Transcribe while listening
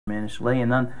tremendously.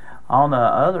 And then on the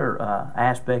other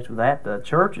aspects of that, the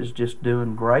church is just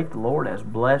doing great. The Lord has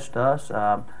blessed us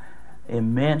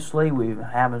immensely. We're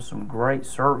having some great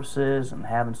services and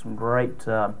having some great,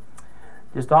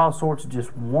 just all sorts of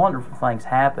just wonderful things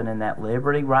happen in that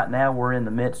Liberty. Right now we're in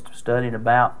the midst of studying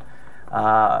about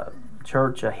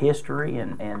church history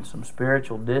and some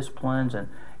spiritual disciplines, and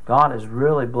God has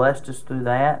really blessed us through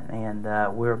that, and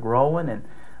we're growing, and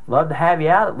love to have you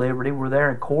out at Liberty. We're there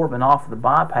in Corbin off of the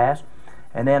bypass.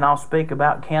 And then I'll speak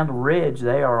about Candle Ridge.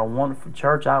 They are a wonderful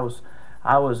church. I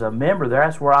was a member there.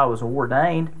 That's where I was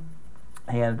ordained,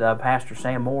 and Pastor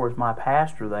Sam Moore is my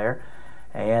pastor there,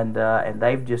 and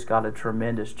they've just got a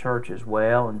tremendous church as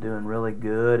well, and doing really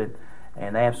good,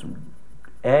 and they have some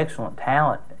excellent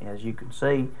talent, as you can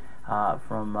see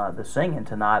from the singing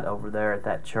tonight over there at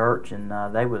that church, and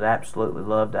they would absolutely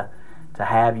love to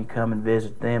have you come and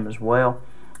visit them as well.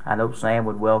 I know Sam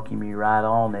would welcome you right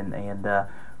on, and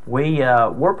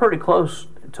we're pretty close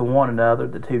to one another,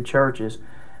 the two churches,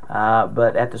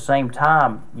 but at the same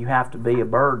time, you have to be a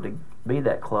bird to be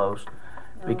that close,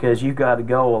 because you've got to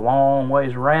go a long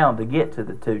ways around to get to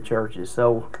the two churches.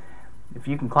 So if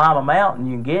you can climb a mountain,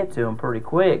 you can get to them pretty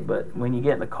quick, but when you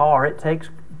get in the car, it takes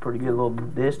a pretty good little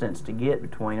distance to get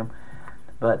between them.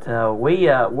 But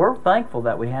we're thankful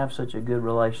that we have such a good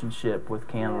relationship with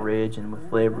Candle Ridge and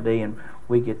with Liberty, and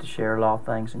we get to share a lot of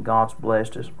things, and God's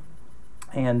blessed us.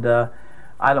 And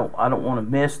I don't want to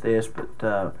miss this,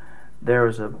 but there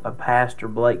was a pastor,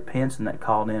 Blake Pinson, that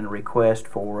called in a request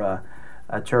for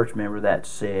a church member that's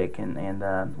sick, and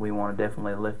we want to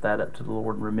definitely lift that up to the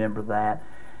Lord and remember that.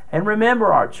 And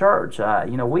remember our church.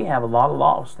 We have a lot of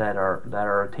lost that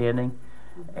are attending,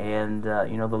 and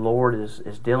the Lord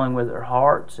is dealing with their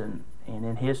hearts, and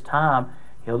in His time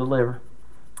He'll deliver.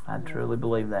 I truly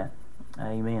believe that.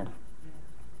 Amen.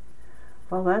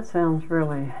 Well, that sounds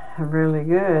really, really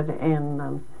good,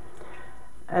 and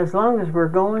as long as we're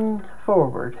going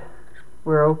forward,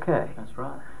 we're okay. That's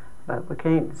right. But we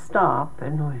can't stop,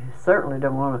 and we certainly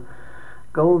don't want to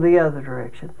go the other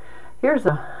direction. Here's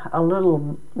a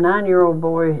little 9-year-old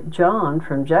boy, John,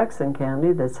 from Jackson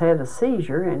County, that's had a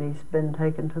seizure, and he's been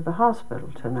taken to the hospital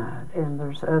tonight. And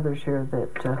there's others here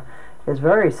that is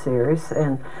very serious.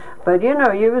 But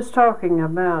you was talking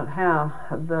about how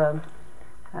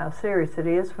serious it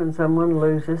is when someone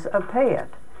loses a pet.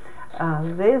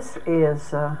 This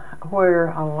is where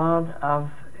a lot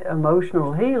of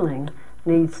emotional healing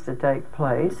needs to take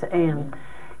place, and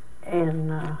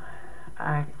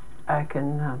I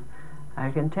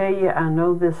can tell you, I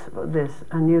knew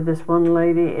this one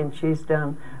lady, and she's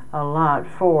done a lot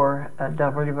for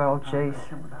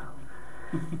WLJC.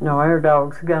 No, our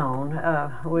dog's gone.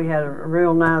 We had a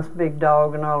real nice big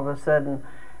dog, and all of a sudden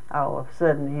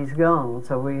he's gone.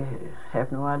 So we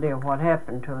have no idea what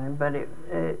happened to him. But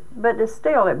it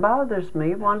bothers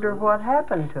me. Wonder what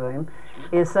happened to him.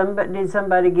 Did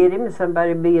somebody get him? Is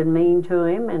somebody being mean to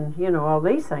him? And all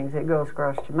these things that goes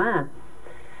across your mind.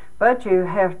 But you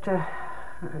have to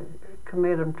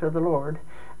commit them to the Lord.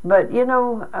 But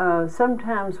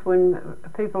sometimes when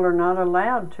people are not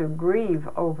allowed to grieve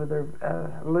over their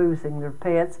losing their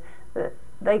pets,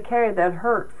 they carry that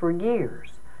hurt for years.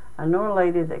 I know a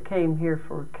lady that came here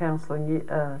for counseling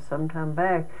some time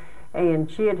back, and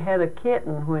she had a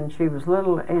kitten when she was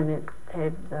little, and it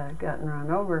had gotten run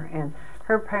over, and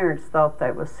her parents thought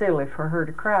that was silly for her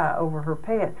to cry over her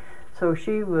pet. So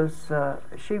she was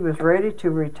ready to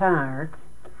retire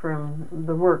from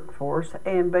the workforce,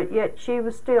 but yet she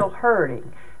was still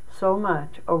hurting so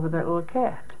much over that little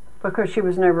cat because she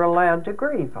was never allowed to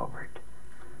grieve over it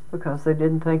because they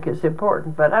didn't think it's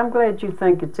important. But I'm glad you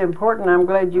think it's important. I'm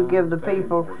glad you give the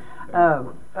people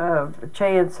a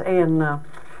chance, and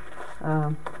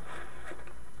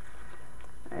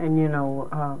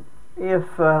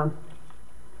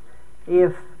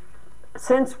if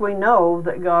since we know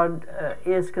that God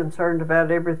is concerned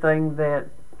about everything that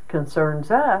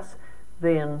concerns us,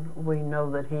 then we know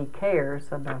that He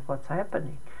cares about what's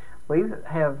happening. We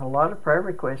have a lot of prayer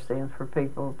requests in for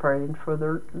people praying for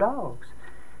their dogs.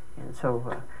 And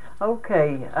so,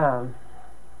 okay,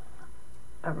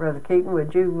 Brother Keaton,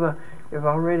 would you, you've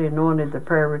already anointed the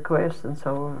prayer requests, and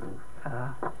so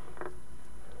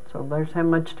there's how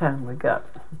much time we got.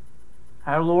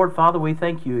 Our Lord, Father, we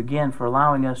thank You again for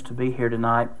allowing us to be here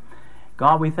tonight.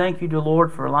 God, we thank You, dear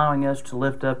Lord, for allowing us to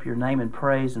lift up Your name in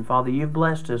praise. And Father, You've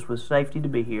blessed us with safety to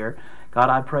be here. God,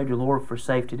 I pray, dear Lord, for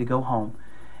safety to go home.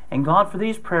 And God, for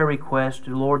these prayer requests,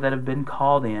 dear Lord, that have been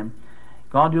called in,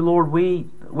 God, dear Lord, we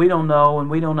don't know and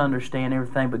we don't understand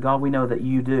everything, but God, we know that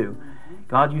You do.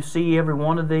 God, You see every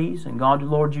one of these, and God, dear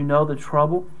Lord, You know the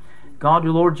trouble. God,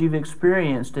 dear Lord, you've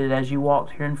experienced it as you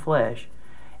walked here in flesh.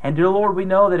 And dear Lord, we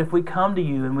know that if we come to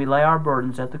you and we lay our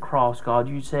burdens at the cross, God,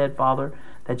 you said, Father,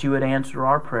 that you would answer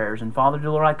our prayers. And Father,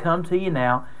 dear Lord, I come to you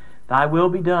now. Thy will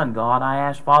be done, God. I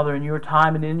ask, Father, in your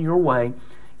time and in your way,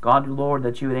 God, dear Lord,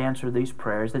 that you would answer these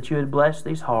prayers, that you would bless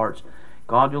these hearts.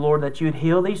 God, dear Lord, that you would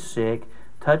heal these sick,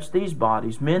 touch these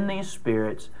bodies, mend these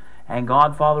spirits. And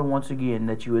God, Father, once again,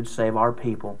 that you would save our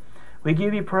people. We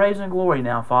give you praise and glory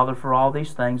now, Father, for all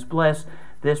these things. Bless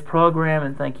this program,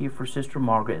 and thank you for Sister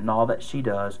Margaret and all that she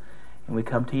does. And we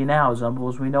come to you now as humble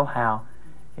as we know how.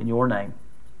 In your name,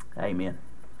 amen.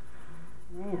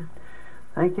 Amen.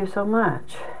 Thank you so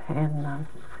much. And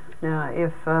now,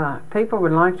 if people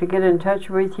would like to get in touch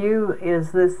with you,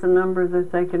 is this the number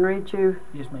that they can reach you?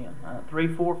 Yes, ma'am.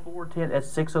 344-10. That's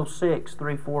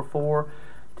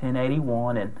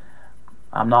 606-344-1081. And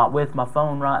I'm not with my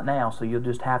phone right now, so you'll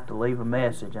just have to leave a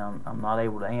message. I'm not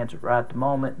able to answer it right at the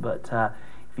moment, but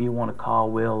if you want to call,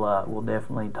 we'll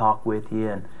definitely talk with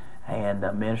you and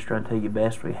minister unto you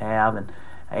best we have.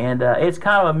 And it's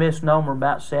kind of a misnomer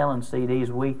about selling CDs.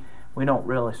 We don't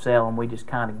really sell them. We just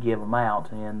kind of give them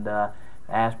out and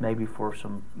ask maybe for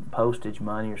some postage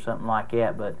money or something like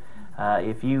that. But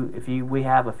we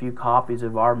have a few copies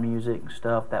of our music and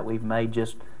stuff that we've made,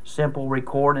 just simple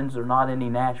recordings. They're not any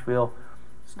Nashville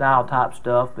style type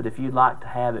stuff, but if you'd like to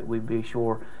have it, we'd be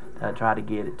sure to try to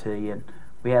get it to you. And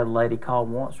we had a lady call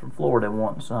once from Florida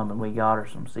wanting some, and we got her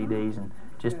some CDs and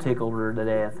just tickled her to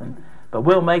death. But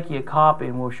we'll make you a copy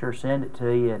and we'll sure send it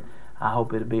to you, and I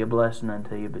hope it'll be a blessing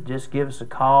unto you. But just give us a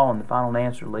call, and if I don't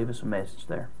answer, leave us a message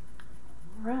there.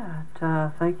 Right.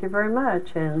 Thank you very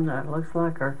much. And it looks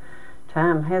like our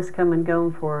time has come and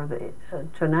gone for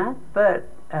tonight, but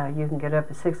you can get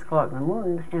up at 6 o'clock in the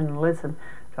morning and listen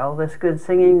to all this good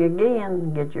singing again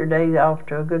and get your day off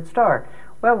to a good start.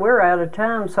 Well, we're out of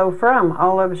time, so from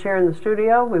all of us here in the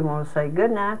studio, we want to say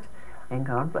good night and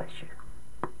God bless you.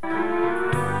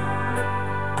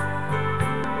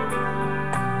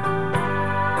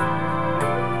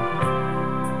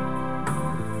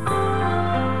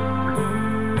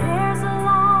 There's a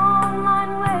long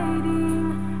line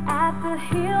waiting at the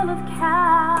hill of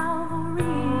Calvary,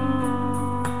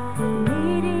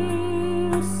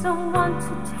 needing someone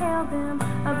to tell them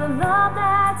of the love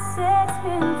that sets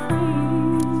men free.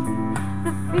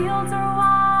 The fields are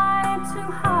wide to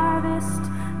harvest,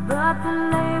 but the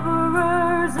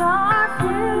laborers are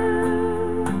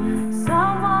few.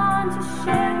 Someone to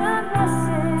share the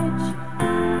message,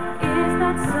 is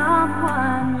that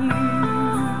someone you?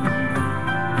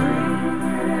 Bring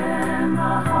in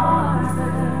the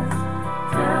harvest,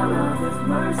 tell of His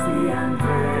mercy and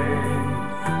grace.